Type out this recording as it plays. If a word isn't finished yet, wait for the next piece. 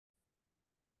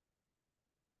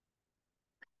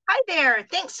there.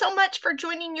 Thanks so much for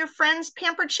joining your friend's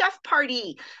Pampered Chef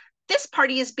party. This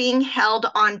party is being held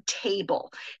on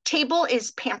Table. Table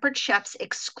is Pampered Chef's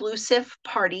exclusive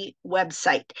party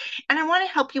website, and I want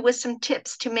to help you with some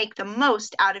tips to make the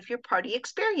most out of your party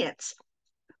experience.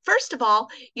 First of all,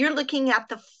 you're looking at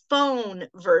the phone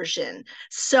version.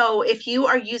 So if you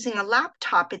are using a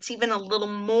laptop, it's even a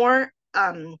little more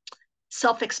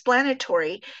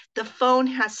self-explanatory. The phone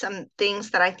has some things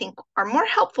that I think are more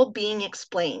helpful being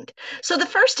explained. So the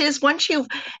first is once you've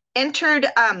entered,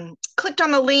 clicked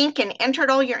on the link and entered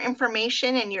all your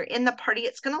information and you're in the party,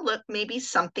 it's going to look maybe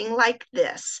something like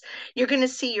this. You're going to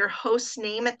see your host's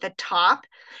name at the top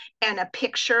and a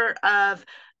picture of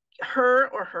her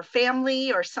or her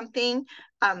family or something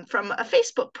from a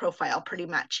Facebook profile, pretty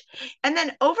much. And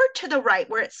then over to the right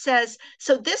where it says,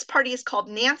 so this party is called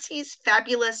Nancy's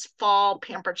Fabulous Fall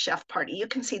Pampered Chef Party. You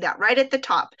can see that right at the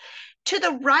top. To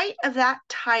the right of that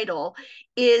title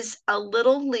is a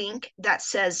little link that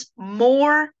says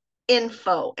more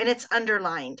info, and it's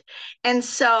underlined. And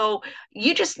so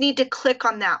you just need to click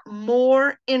on that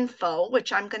more info,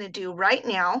 which I'm going to do right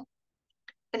now.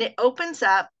 And it opens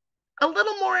up a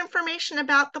little more information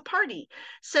about the party.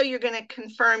 So you're going to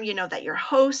confirm, that your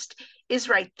host is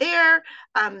right there.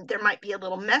 There might be a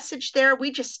little message there.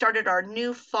 We just started our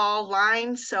new fall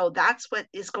line, so that's what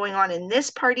is going on in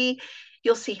this party.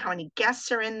 You'll see how many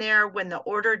guests are in there, when the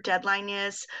order deadline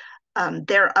is.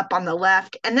 They're up on the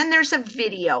left. And then there's a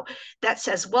video that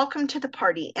says, welcome to the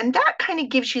party. And that kind of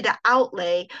gives you the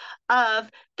outlay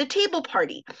of the table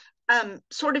party.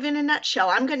 Sort of in a nutshell.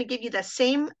 I'm going to give you the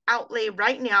same outlay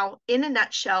right now in a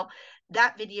nutshell.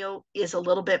 That video is a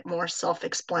little bit more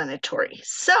self-explanatory.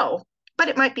 So, but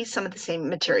it might be some of the same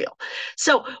material.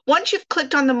 So once you've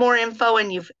clicked on the more info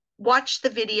and you've watched the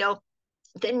video,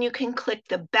 then you can click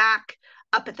the back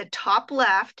up at the top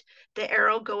left, the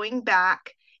arrow going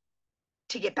back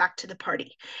to get back to the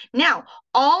party. Now,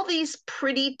 all these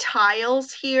pretty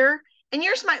tiles here, and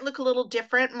yours might look a little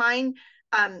different. Mine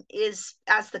is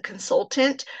as the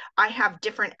consultant, I have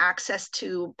different access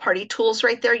to party tools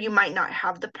right there. You might not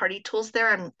have the party tools there.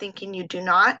 I'm thinking you do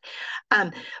not.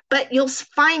 But you'll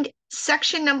find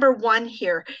section number 1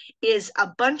 here is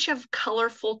a bunch of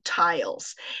colorful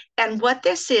tiles. And what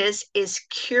this is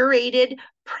curated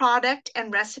product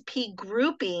and recipe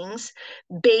groupings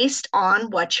based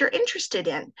on what you're interested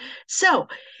in. So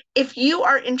if you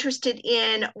are interested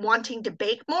in wanting to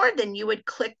bake more, then you would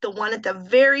click the one at the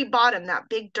very bottom, that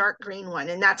big dark green one,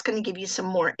 and that's going to give you some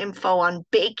more info on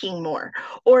baking more.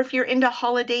 Or if you're into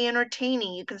holiday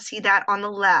entertaining, you can see that on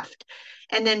the left.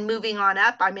 And then moving on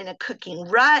up, I'm in a cooking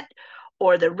rut,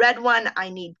 or the red one, I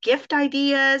need gift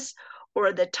ideas,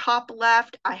 or the top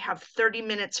left, I have 30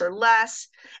 minutes or less.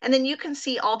 And then you can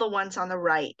see all the ones on the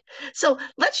right. So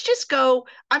let's just go,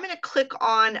 I'm going to click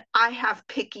on I have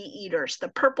picky eaters, the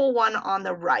purple one on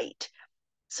the right.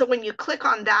 So when you click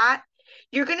on that,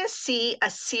 you're going to see a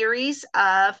series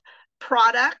of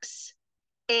products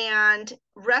and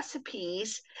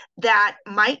recipes that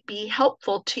might be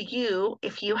helpful to you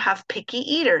if you have picky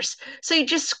eaters. So you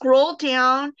just scroll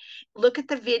down, look at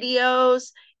the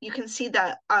videos. You can see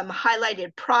the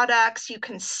highlighted products. You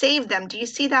can save them. Do you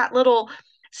see that little,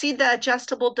 see the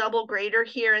adjustable double grater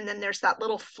here? And then there's that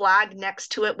little flag next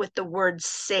to it with the word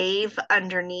save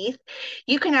underneath.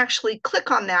 You can actually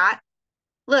click on that.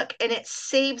 Look, and it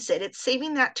saves it. It's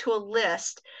saving that to a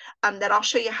list that I'll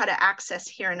show you how to access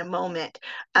here in a moment.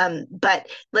 But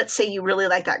let's say you really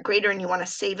like that grater and you want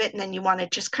to save it, and then you want to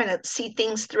just kind of see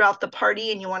things throughout the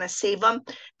party and you want to save them.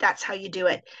 That's how you do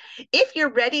it. If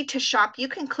you're ready to shop, you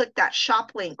can click that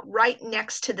shop link right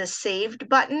next to the saved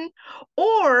button.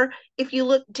 Or if you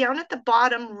look down at the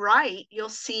bottom right, you'll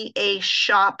see a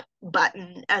shop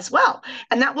button as well.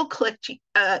 And that will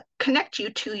connect you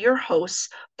to your host's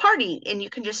party, and you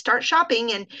can just start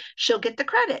shopping and she'll get the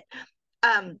credit.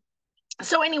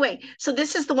 So anyway, so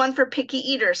this is the one for picky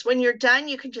eaters. When you're done,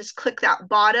 you can just click that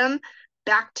bottom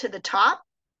back to the top,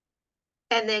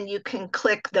 and then you can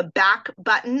click the back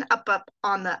button up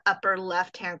on the upper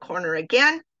left-hand corner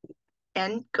again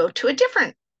and go to a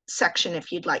different section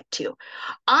if you'd like to.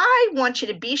 I want you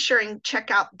to be sure and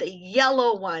check out the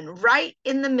yellow one right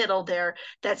in the middle there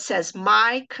that says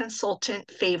My Consultant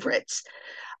Favorites.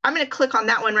 I'm going to click on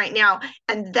that one right now,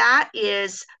 and that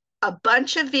is a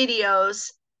bunch of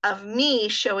videos of me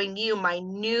showing you my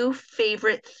new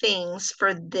favorite things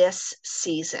for this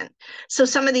season. So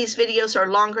some of these videos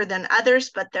are longer than others,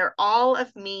 but they're all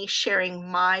of me sharing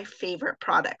my favorite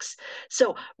products.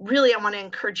 So really, I want to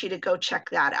encourage you to go check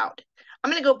that out. I'm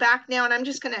going to go back now, and I'm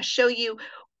just going to show you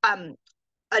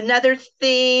Another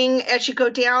thing, as you go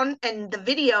down, and the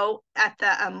video at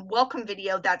the welcome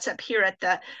video that's up here at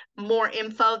the more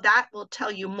info, that will tell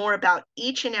you more about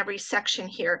each and every section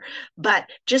here. But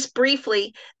just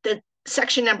briefly, the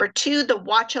section number 2, the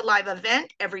Watch a Live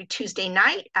event every Tuesday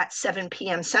night at 7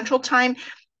 p.m. Central Time.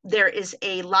 There is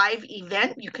a live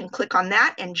event. You can click on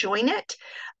that and join it.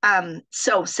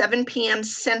 So 7 p.m.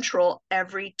 Central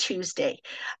every Tuesday.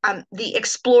 The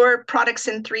Explore Products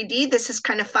in 3D, this is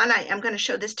kind of fun. I am going to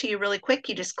show this to you really quick.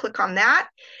 You just click on that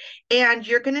and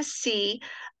you're going to see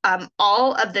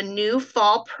all of the new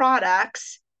fall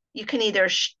products. You can either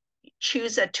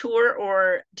choose a tour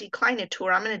or decline a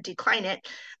tour. I'm going to decline it.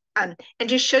 And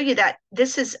just show you that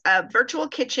this is a virtual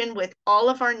kitchen with all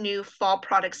of our new fall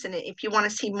products in it. If you want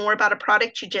to see more about a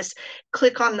product, you just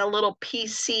click on the little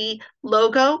PC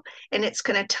logo and it's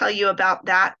going to tell you about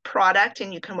that product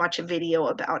and you can watch a video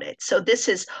about it. So this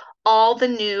is all the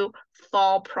new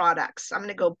fall products. I'm going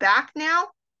to go back now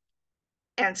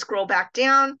and scroll back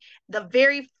down. The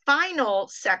very final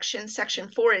section, section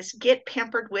 4, is Get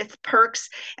Pampered with Perks.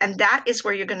 And that is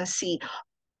where you're going to see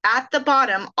at the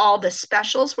bottom, all the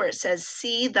specials where it says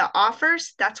see the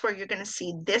offers. That's where you're going to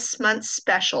see this month's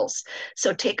specials.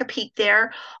 So take a peek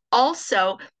there.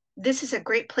 Also, this is a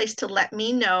great place to let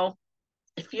me know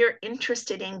if you're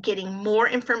interested in getting more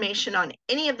information on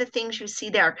any of the things you see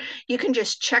there. You can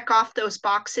just check off those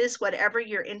boxes, whatever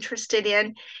you're interested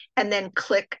in, and then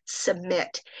click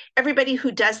submit. Everybody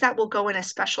who does that will go in a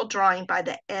special drawing by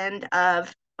the end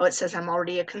of, oh, it says I'm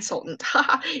already a consultant.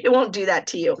 It won't do that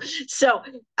to you. So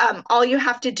all you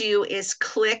have to do is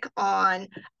click on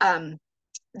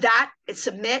that,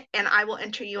 submit, and I will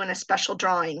enter you in a special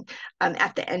drawing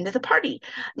at the end of the party.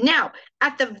 Now,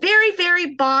 at the very,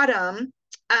 very bottom,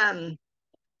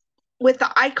 with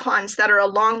the icons that are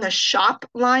along the shop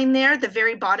line there, the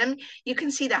very bottom, you can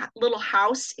see that little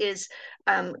house is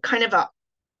kind of a,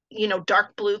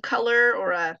 dark blue color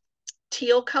or a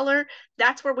teal color.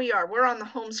 That's where we are. We're on the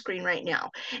home screen right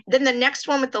now. Then the next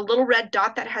one with the little red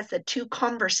dot that has the 2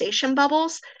 conversation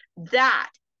bubbles, that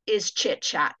is Chit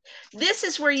Chat. This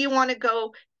is where you want to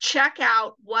go check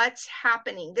out what's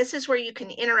happening. This is where you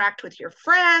can interact with your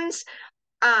friends.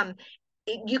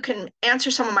 You can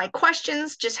answer some of my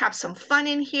questions, just have some fun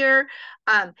in here.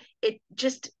 It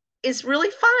just is really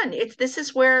fun. This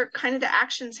is where kind of the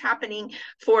action's happening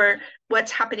for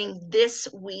what's happening this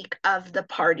week of the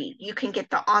party. You can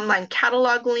get the online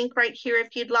catalog link right here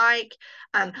if you'd like.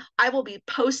 I will be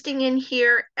posting in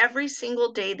here every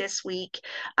single day this week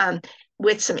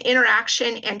with some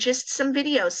interaction and just some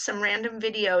videos, some random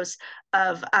videos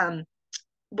of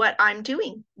what I'm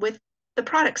doing with the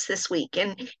products this week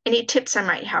and any tips I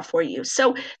might have for you.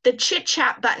 So the chit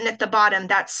chat button at the bottom,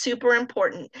 that's super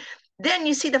important. Then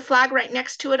you see the flag right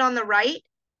next to it on the right.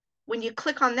 When you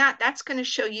click on that, that's going to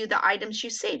show you the items you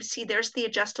saved. See, there's the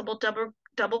adjustable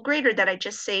double grater that I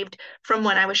just saved from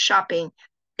when I was shopping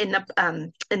in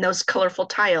those colorful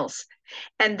tiles.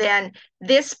 And then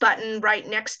this button right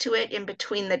next to it, in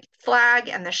between the flag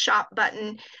and the shop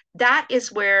button, that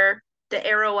is where the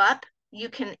arrow up, you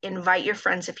can invite your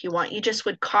friends if you want. You just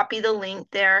would copy the link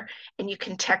there and you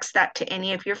can text that to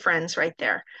any of your friends right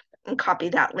there and copy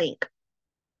that link.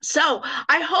 So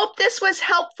I hope this was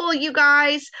helpful, you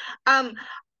guys.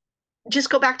 Just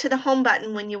go back to the home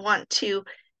button when you want to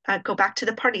go back to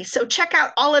the party. So check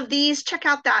out all of these. Check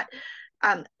out that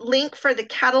link for the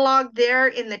catalog there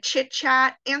in the chit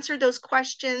chat. Answer those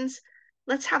questions.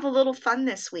 Let's have a little fun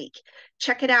this week.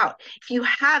 Check it out. If you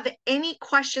have any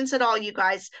questions at all, you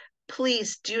guys,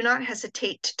 please do not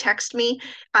hesitate to text me.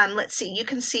 Let's see, you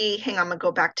can see, hang on, I'm gonna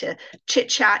go back to chit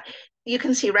chat. You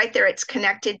can see right there, it's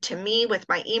connected to me with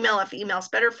my email if email's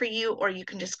better for you, or you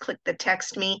can just click the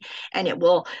text me and it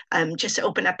will just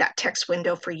open up that text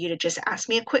window for you to just ask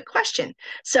me a quick question.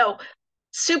 So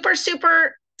super,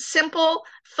 super simple,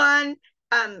 fun.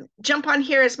 Jump on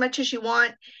here as much as you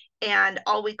want. And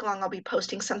all week long, I'll be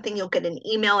posting something. You'll get an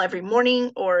email every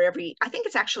morning or I think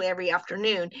it's actually every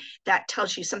afternoon, that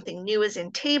tells you something new is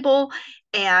in table.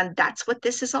 And that's what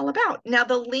this is all about. Now,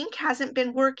 the link hasn't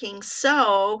been working.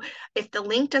 So if the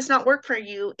link does not work for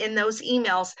you in those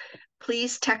emails,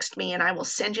 please text me and I will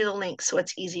send you the link so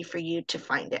it's easy for you to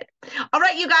find it. All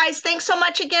right, you guys, thanks so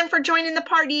much again for joining the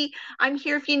party. I'm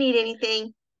here if you need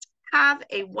anything. Have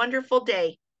a wonderful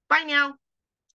day. Bye now.